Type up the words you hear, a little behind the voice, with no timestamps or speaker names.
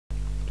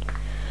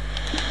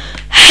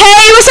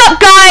up,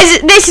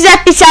 guys? This is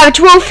FB Savage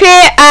Wolf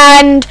here,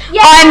 and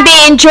I'm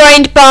being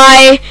joined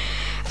by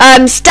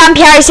Stampy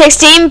Harry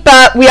 16,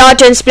 but we are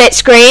doing split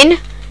screen.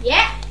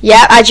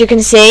 Yeah, as you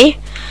can see.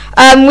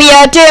 We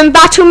are doing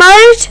battle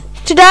mode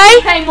today.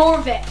 We're playing more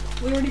of it.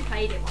 We already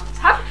played it once.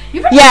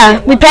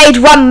 We played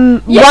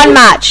one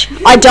match.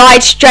 I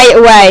died straight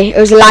away. It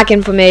was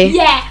lagging for me.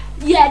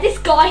 Yeah, this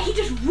guy, he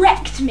just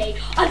wrecked me.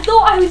 I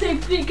thought I was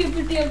able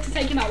to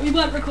take him out. We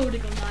weren't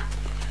recording on that.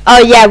 Oh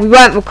yeah, we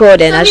weren't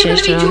recording. So we're going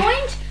to be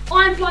joined.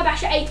 I'm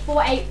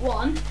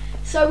FlyBasher8481.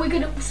 So we're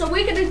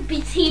gonna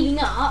be teaming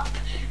up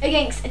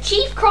against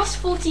Achieve Cross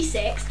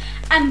 46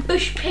 and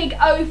Bush Pig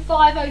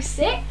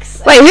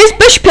 0506. Wait, who's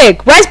Bush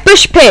Pig? Where's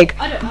Bush Pig?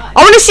 I don't know.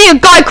 I want to see a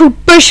guy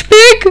called Bush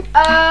Pig.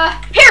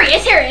 Here he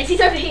is.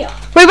 He's over here.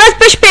 Wait, where's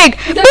Bush Pig?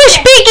 Bush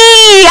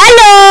Piggy!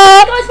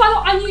 Hello! Guys, by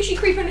the way, I'm usually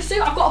creeping in a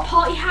suit. I've got a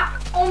party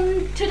hat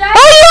on today.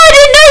 Oh yeah, I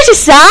didn't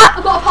notice that.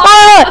 I've got a party.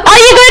 Are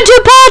you going to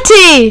a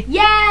party?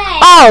 Yay!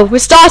 Oh, we're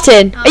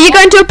starting. Are you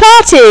going to a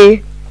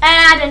party?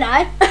 I don't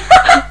know.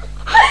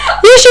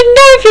 You should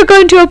know if you're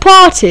going to a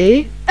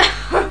party.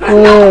 No,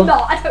 I'm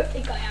not. I don't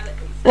think I am.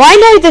 Well, I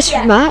know this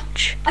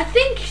match. I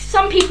think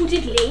some people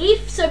did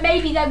leave, so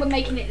maybe they were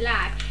making it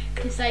lag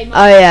because they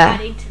might have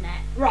had internet.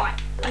 Right,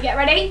 I get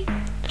ready.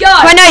 Go.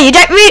 Well, no, you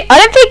don't. I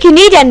don't think you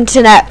need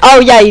internet. Oh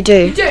yeah, you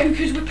do. You do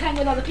because we're playing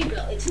with other people.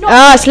 It's not.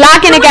 Oh, it's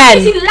lagging again.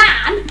 Using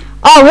LAN.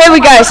 Oh, here we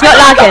go. It's not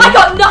lagging. I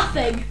got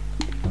nothing.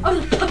 I'm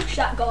gonna punch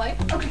that guy.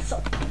 I'm gonna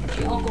stop.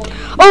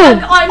 Oh,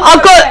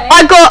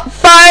 I got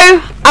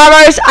bow,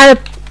 arrows,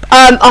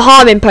 and a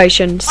harming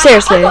potion.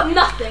 Seriously. I got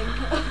nothing.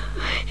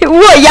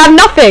 What? You have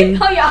nothing?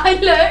 Oh yeah,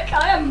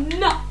 I am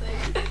nothing.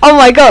 Oh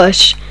my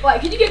gosh.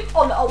 Wait, can you get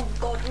on? Oh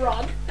god,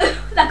 run.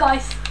 That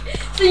guy's.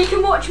 So you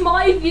can watch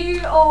my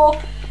view or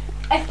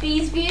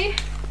FB's view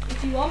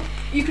if you want.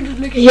 You can just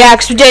look at Yeah,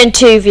 because we're doing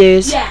two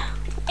views. Yeah.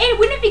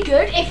 Wouldn't it be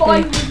good if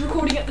I was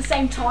recording at the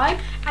same time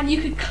and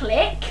you could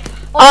click?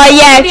 Oh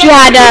yeah, if you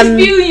had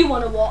which view you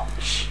want to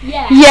watch.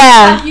 Yeah.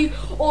 Yeah.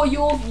 Or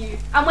your view.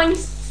 And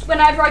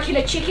whenever I kill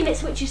a chicken, it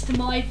switches to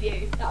my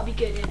view. That'll be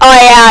good. Oh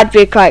yeah, that'd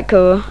be quite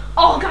cool.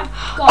 Oh god.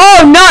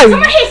 Oh no!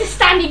 Someone here's a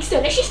standing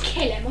still. Let's just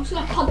kill him. I'm just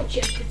gonna punch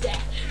him to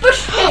death.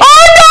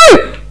 Oh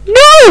no!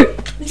 No!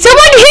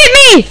 Someone hit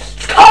me!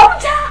 Calm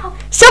down.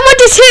 Someone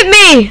just hit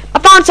me. I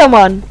found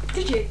someone.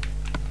 Did you?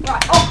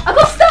 Right. Oh, I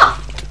got stuff.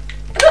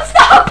 Yes.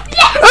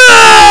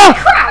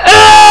 Crap.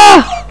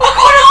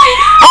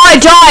 Oh, I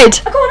died.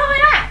 I got an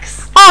iron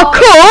axe. Oh,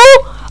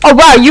 cool. Oh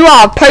wow, you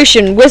are a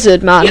potion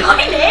wizard, man. You're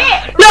in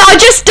it. No, I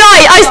just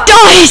died. I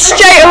died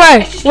straight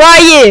away. Where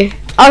are you?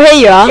 Oh, here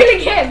you are. Killing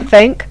him. I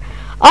think.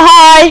 Oh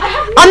hi.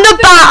 I'm the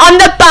bat. I'm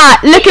the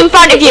bat. Look in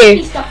front of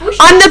you.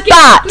 I'm the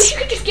bat. Wish you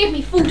could just give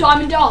me full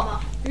diamond armor.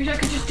 Wish I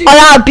could just do. Oh,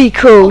 that would be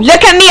cool.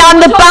 Look at me. I'm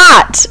the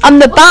bat. I'm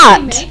the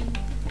bat.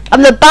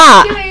 I'm the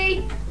bat.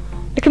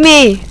 Look at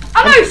me.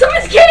 Oh no,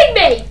 someone's killing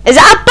me. Is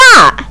that a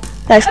bat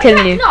that's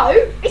killing you? No,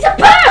 it's a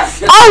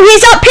person. Oh,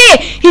 he's up here.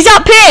 He's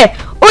up here.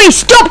 Oi,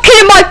 stop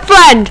killing my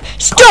friend.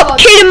 Stop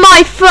killing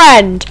my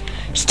friend.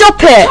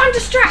 Stop it. I'm trying to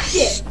distract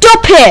you.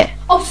 Stop it.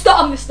 Oh, stop.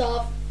 I'm gonna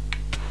starve.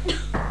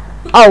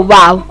 Oh,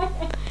 wow.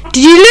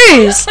 Did you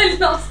lose? I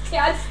lost it.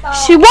 I starved.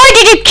 So why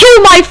did you kill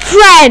my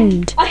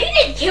friend? Oh, he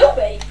didn't kill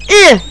me.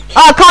 Ugh.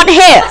 Oh, I can't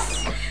hit.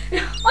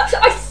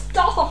 I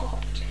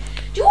starved.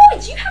 Do you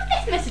have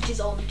death messages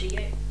on, do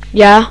you?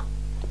 Yeah,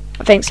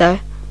 I think so.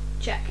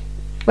 Check.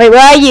 Wait, where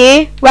are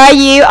you? Where are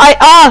you?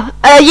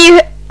 Are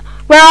you?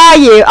 Where are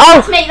you?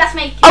 Oh, that's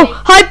me.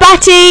 Oh, hi,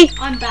 Batty.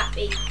 I'm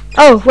Batty.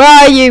 Oh, where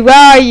are you? Where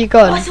are you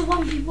gone? Oh, it's a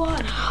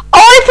 1v1. Oh,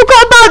 I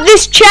forgot about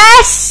this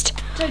chest.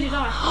 So did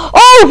I.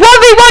 Oh,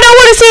 1v1, I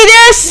want to see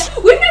this. Yeah,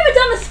 we've never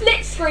done a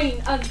split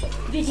screen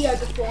video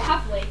before,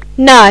 have we?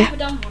 No. We've never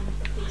done one of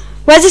these.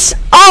 Where's this?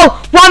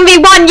 Oh,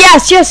 1v1,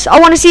 yes, I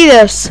want to see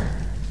this.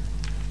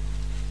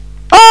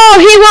 Oh,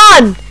 he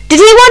won. Did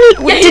he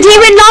win? Yeah, Did he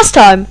win last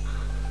time?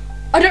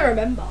 I don't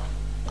remember.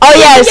 Oh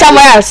yeah,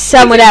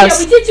 somewhere else.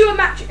 Yeah, we did do a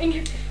match.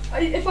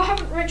 If I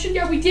haven't mentioned,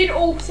 we did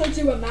also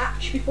do a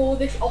match before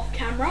this off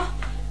camera.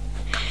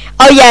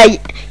 Oh yeah,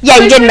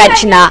 you did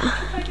mention that.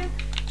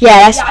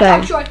 Yeah, that's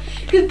fair. Sure.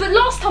 But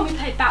last time we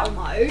played battle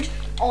mode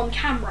on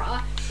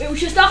camera, it was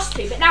just us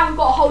two. But now we've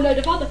got a whole load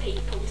of other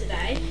people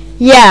today.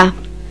 Yeah.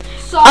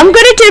 So I'm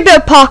gonna do a bit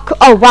of parkour.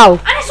 Oh wow.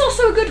 And it's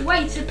also a good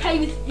way to play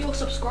with your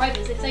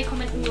subscribers. If they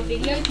comment on your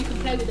videos, you can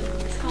play with them,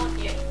 can't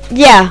you?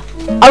 Yeah.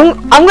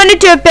 I'm gonna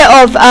do a bit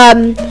of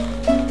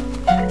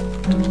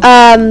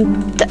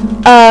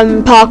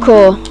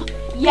parkour.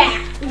 Yeah.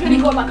 We've only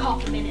got like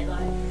half a minute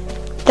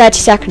though. 30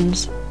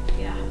 seconds.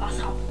 Yeah, that's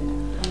half.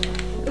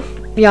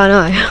 Yeah, I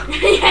know.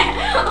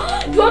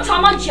 Yeah. The one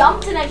time I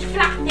jumped and then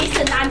flapped this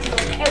and landed on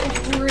it. It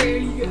was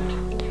really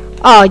good.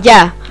 Oh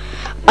yeah.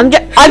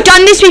 I've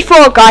done this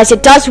before, guys.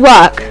 It does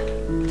work.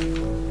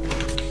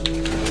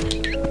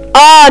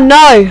 Oh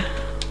no.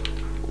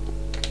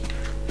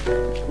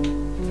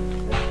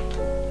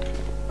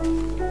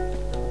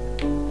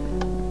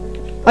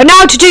 I know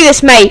how to do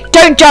this, mate.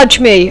 Don't judge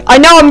me. I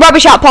know I'm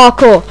rubbish at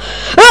parkour.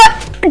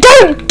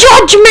 Don't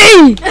judge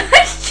me!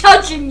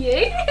 judging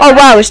you. Oh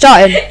wow, we're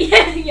starting.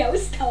 yeah, we're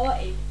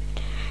starting.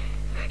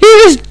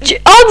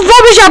 I'm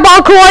rubbish at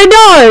parkour, I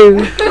know.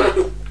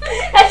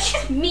 That's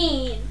just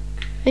mean.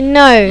 I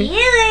know.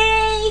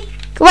 Really?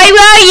 Wait,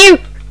 where are you?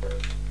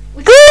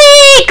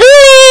 Gooey,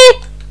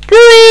 gooey,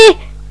 gooey.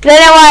 I don't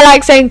know why I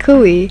like saying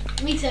gooey.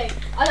 Me too.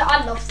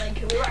 I love saying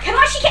gooey. Right, can I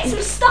actually get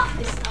some stuff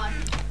this time?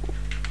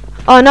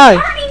 Oh no.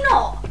 Apparently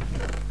not.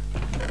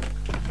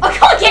 I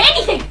can't get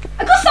anything.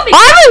 I got something. I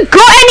haven't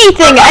got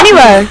anything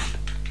anywhere.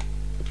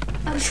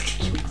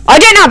 I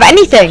don't have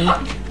anything.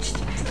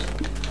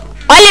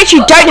 I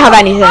literally don't have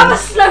anything. I have a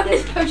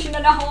slowness potion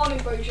and a harming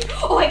potion.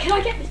 Oh wait, can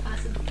I get this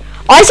person?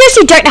 I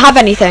seriously don't have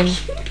anything.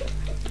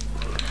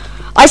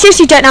 I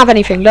seriously don't have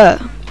anything,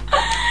 look.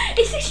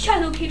 Is this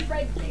channel kid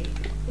friendly?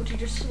 Or do you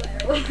just swear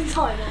all the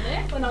time on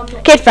it when I'm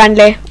not? Kid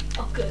friendly.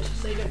 Oh good,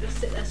 so you don't just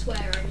sit there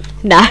swearing.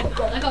 Nah. Oh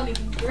god, I can't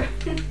even do it.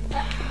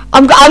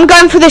 I'm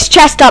going for this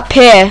chest up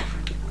here.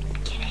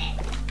 Get it.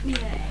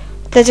 Yeah.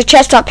 There's a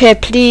chest up here,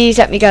 please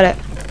let me get it.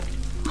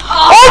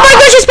 Oh my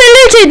gosh, it's been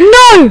looted!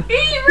 No!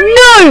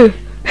 No!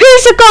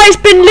 Who's the guy who's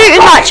been looting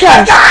that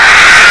chest?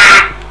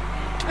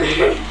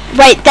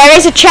 Wait, there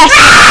is a chest.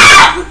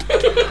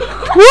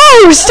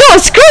 Whoa, stop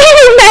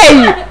screaming,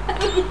 mate!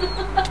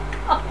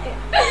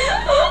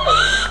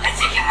 I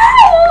took him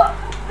out!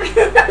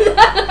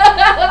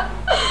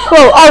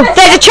 Whoa, oh,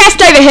 there's a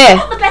chest over here.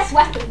 Not the best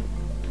weapon.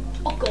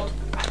 Oh god.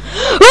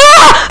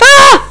 Ah!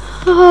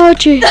 Ah! Oh,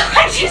 gee.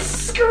 I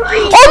just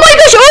screamed. Oh my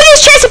gosh, all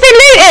these chests have been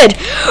looted!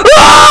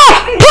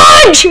 Ah!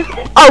 Punch!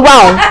 Oh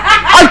wow,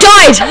 I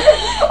died!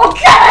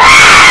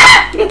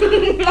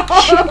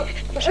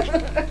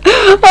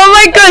 Oh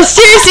my gosh,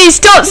 seriously,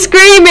 stop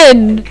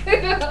screaming!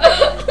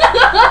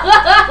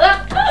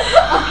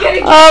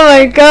 Oh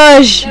my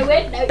gosh. No,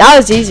 that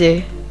was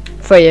easy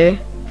for you.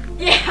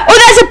 Yeah. Oh,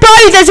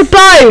 there's a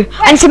bow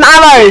and some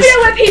arrows. I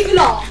know where people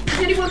are. Is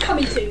anyone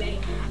coming to me?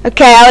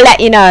 Okay, I'll let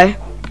you know.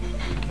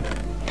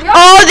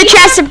 Oh, the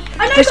chest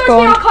I know guys, we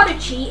are kind of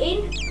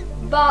cheating,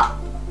 but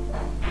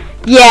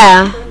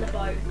yeah. on the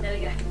boat. There we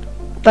go.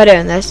 By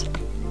doing this.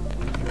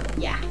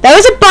 Yeah. There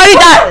was a boat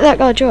that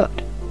got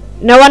dropped.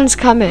 No one's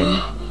coming.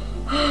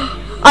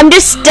 I'm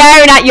just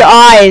staring at your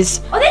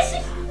eyes. Oh, this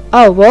is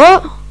Oh,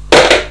 what?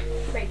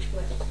 rage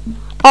quit.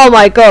 Oh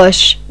my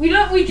gosh. We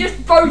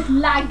just both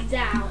lagged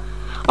out.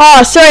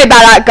 Oh, sorry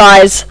about that,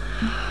 guys.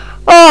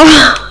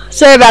 Oh,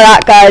 sorry about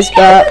that, guys,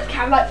 but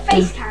Cam, like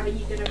face cam, are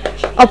you gonna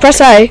eventually? I'll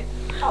press A.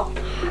 Oh.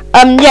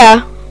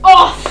 Yeah.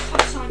 Oh,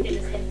 I signed in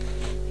as him.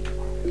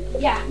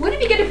 Yeah,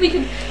 wouldn't it be good if we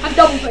could have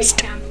double face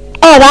cam?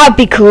 Oh, that would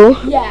be cool.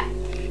 Yeah.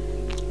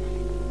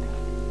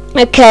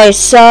 Okay,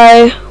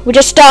 so we're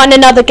just starting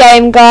another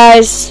game,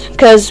 guys,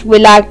 because we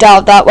lagged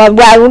out that one.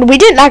 Well, we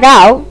didn't lag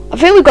out. I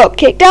think we got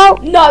kicked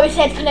out. No, it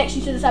said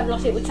connection to the server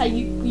lost. It would say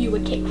you were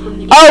kicked from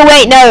the game. Oh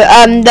wait, no.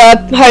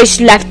 The host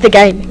left the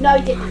game. No,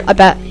 it didn't. I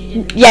bet.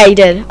 Yeah, he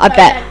did. I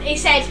bet. It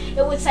said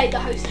it would say the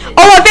host. Oh,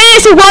 I think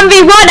it's a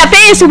 1v1. I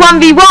think it's a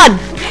 1v1.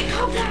 Okay,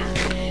 calm down.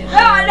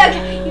 Oh, look.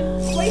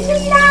 Wait, so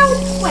loud.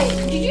 Wait,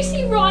 did you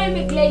see Ryan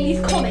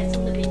McLean's comments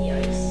on the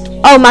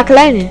videos? Oh,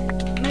 Macaroni.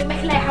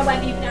 McLean,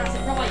 however you pronounce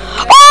it, Ryan.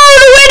 Oh,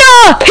 the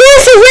winner!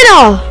 Who's the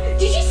winner?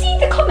 Did you see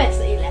the comments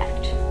that he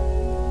left?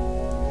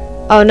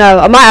 Oh no,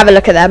 I might have a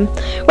look at them.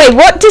 Wait,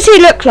 what does he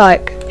look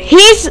like?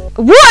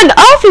 What on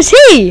earth is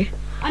he?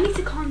 I need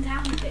to calm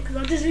down a bit because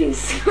I'm just being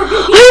screaming.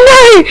 I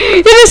know!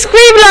 You're just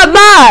screaming like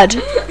mad!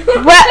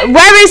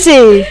 Where is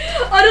he?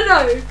 I don't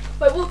know.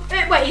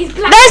 Wait, he's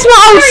black. There's my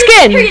old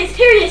skin! Here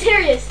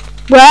he is.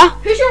 Where?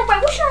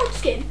 What's your old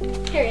skin?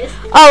 Here he is.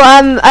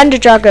 Oh, Ender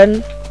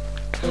Dragon.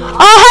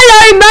 Oh,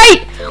 hello,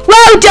 mate!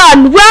 Well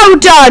done! Well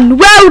done!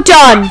 Well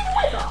done!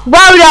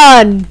 Well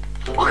done!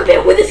 I could be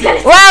a wither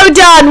skeleton. Well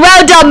done!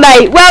 Well done,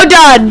 mate! Well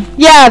done!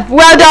 Yeah,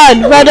 well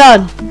done! Well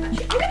done!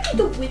 Actually, I'm gonna do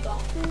the wither.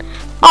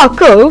 Oh,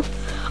 cool.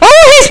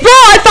 Oh, he's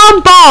Bart! I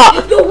found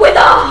Bart! The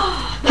wither!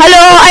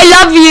 Hello, I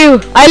love you!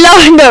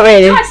 Not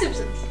really. Hi,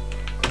 Simpsons.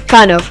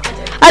 Kind of.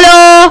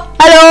 Hello!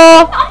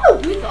 Hello! I'm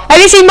the wither. Have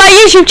you seen my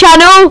YouTube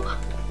channel?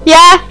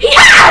 Yeah? He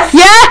has!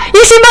 Yeah?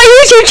 You see my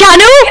YouTube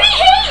channel? Can he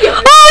hear you?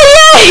 Oh,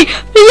 yay!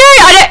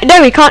 Yay!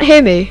 No, he can't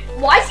hear me.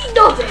 Why is he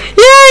nodding?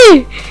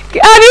 Yay!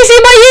 Have you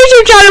seen my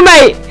YouTube channel,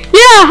 mate?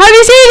 Yeah, have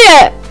you seen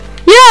it?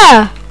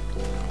 Yeah.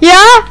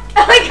 Yeah?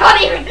 I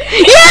can't even.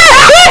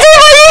 Yeah! He's in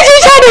my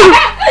YouTube channel!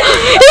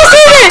 He's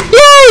seen it!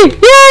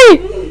 Yay!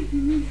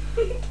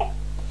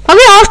 I'm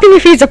gonna ask him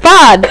if he's a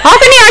fan. How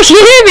can he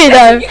actually hear me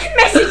though? You can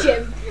message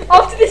him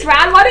after this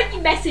round. Why don't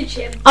you message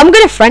him? I'm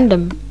gonna friend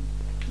him.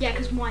 Yeah,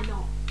 because why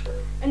not?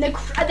 And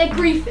they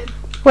grief him.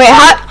 Wait,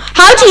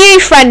 how do you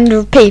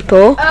friend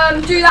people?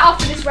 Do that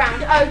after this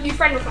round. Oh, you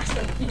friend request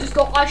them.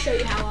 I'll show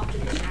you how after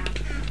this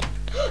round.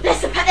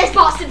 There's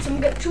Bart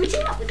Simpson. Should we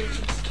team up with him?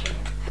 Should we just kill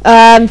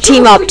him?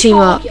 Team up.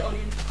 Target on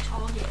him.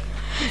 Target.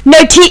 No,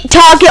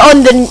 target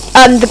on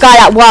the guy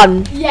that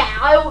won. Yeah,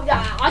 I don't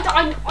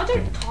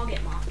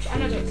target much. I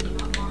don't team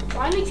up much. I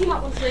only team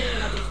up once when I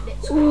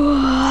do.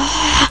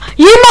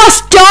 You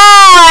must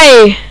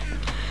die!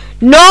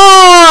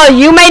 No,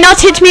 you may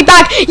not hit me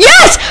back.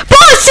 Yes!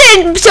 Bart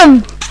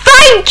Simpson!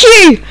 Thank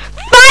you!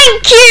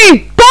 Thank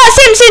you! Bart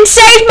Simpson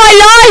saved my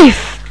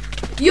life!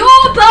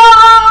 Your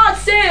Bart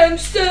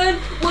Simpson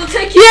will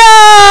take you.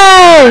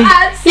 Yay!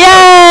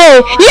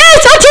 Yay!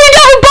 Yes, I teamed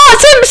up with Bart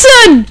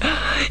Simpson!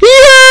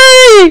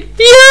 Yay!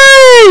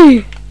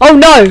 Yay! Oh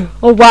no!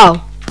 Oh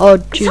wow! Oh,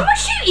 Is someone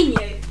shooting you?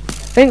 I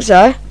think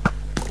so.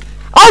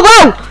 Oh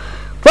wow!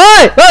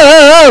 Whoa! Whoa!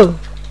 Whoa! Whoa!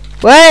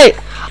 Wait!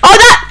 Oh,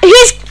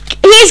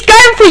 he's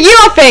going for you,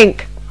 I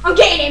think. I'm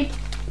getting him.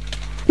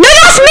 No,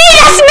 that's me!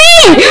 That's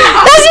me!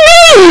 That's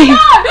me!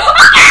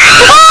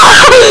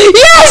 Oh,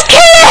 yes,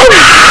 kill him!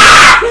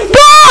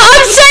 Bart,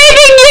 I'm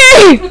saving you!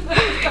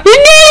 You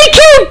nearly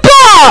killed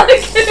Bart!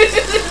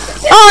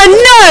 Oh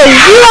no!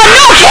 You are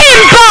not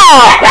killing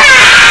Bart!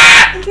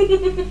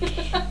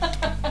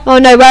 Oh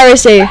no, where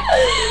is he?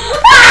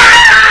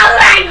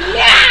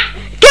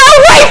 Get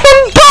away from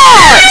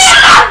Bart!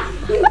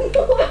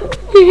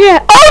 Yeah.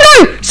 Oh no!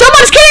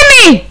 Someone's killing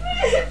me!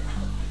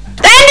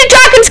 The Ender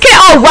Dragon's killing.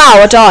 Oh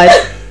wow, I died.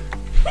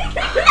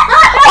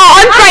 Oh,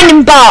 I'm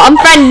friending Bart. I'm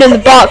friending the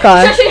Bart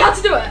guy. That's actually how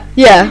to do it.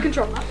 Yeah. You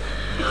control that.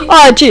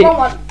 Oh, gee.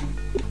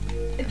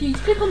 If you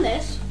click on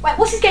this, wait,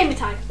 what's his gamer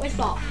tag? Where's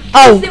Bart?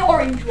 Oh. It's the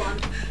orange one.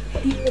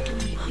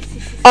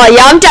 Oh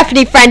yeah, I'm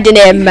definitely friending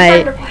him,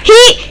 mate.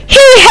 He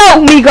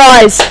helped me,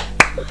 guys.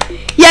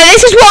 Yeah,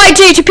 this is what I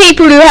do to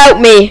people who help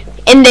me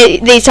in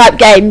these type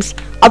games.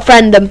 I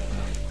friend them.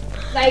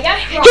 There you go.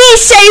 Right. He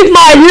saved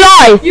my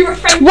life You're a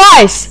friend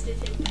twice. Do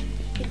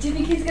you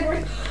think he's gonna? I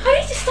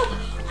need to stop.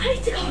 I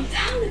need to calm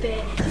down a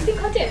bit. Do you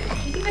think I do? Do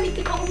you think I need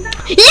to calm down?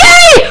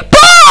 Yay!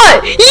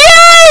 Bart!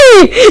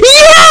 Yay!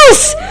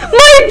 Yes!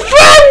 My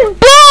friend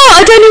Bart! I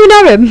don't even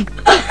know him.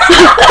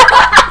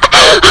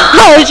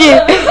 Oh, gee.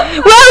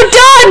 Well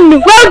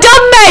done! Well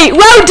done, mate!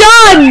 Well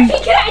done! He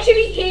can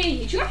actually hear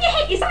you. Do you have your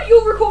head? Is that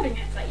your recording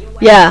headset you're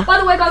wearing? Yeah. By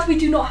the way, guys, we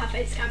do not have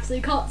face cam, so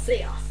you can't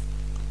see us.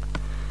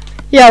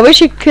 Yeah, I wish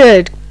you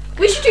could.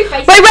 We should do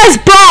face Wait, cam. where's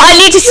Bart? I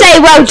need to say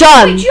well Wait,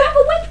 done. do you have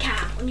a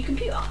webcam on your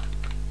computer?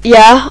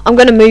 Yeah, I'm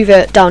gonna move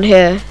it down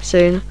here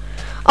soon.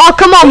 Oh,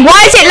 come on!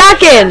 Why is it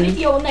lagging?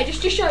 Video on there,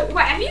 just to show.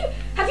 Wait, have you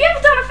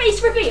ever done a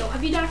face reveal?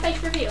 Have you done a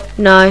face reveal?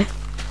 No.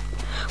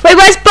 Wait,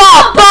 where's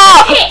Bart?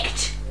 Bart!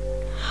 Kicked.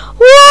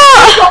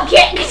 What? Got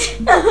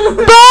kicked.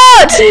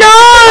 Bart,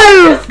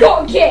 no! Just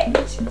got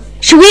kicked.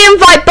 Should we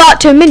invite Bart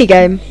to a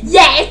minigame?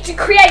 Yeah, to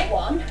create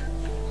one.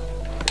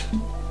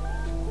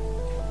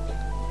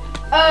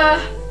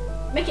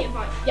 Make it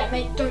invite. Yeah,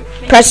 don't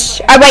make Press.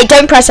 it Oh wait,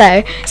 don't press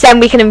O. So then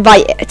we can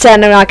invite. So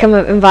then I can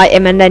invite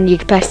him, and then you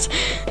can press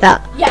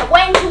that. Yeah,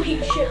 wait until he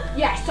should.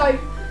 Yeah, so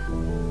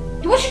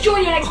you want to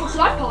join your Xbox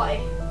Live party?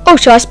 Oh,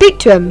 shall I speak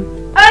to him?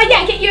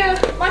 Yeah, get your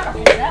Minecraft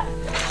headset.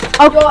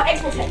 Oh. Your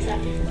Xbox headset.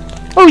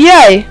 Oh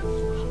yay!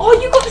 Oh,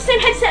 you got the same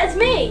headset as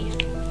me.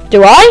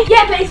 Do I?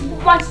 Yeah, but it's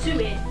mine's too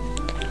weird.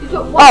 You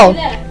put one Oh.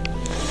 there.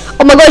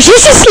 Oh my gosh,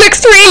 this just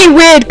looks really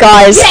weird,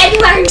 guys. Yeah,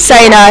 anyway.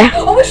 Say no.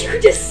 I wish you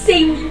could just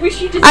see.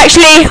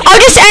 Actually, I'll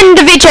just end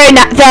the video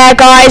there,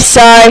 guys.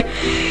 So,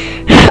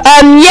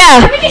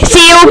 yeah.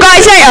 See you all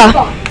guys later.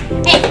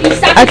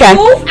 Okay.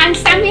 Wolf and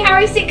Stanley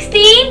Harry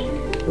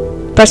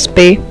 16. Press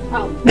B.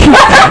 Oh.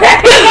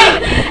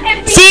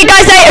 See you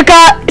guys later,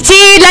 guys.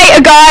 See you later,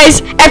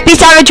 guys. FB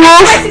Savage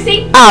Wolf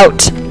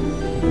out.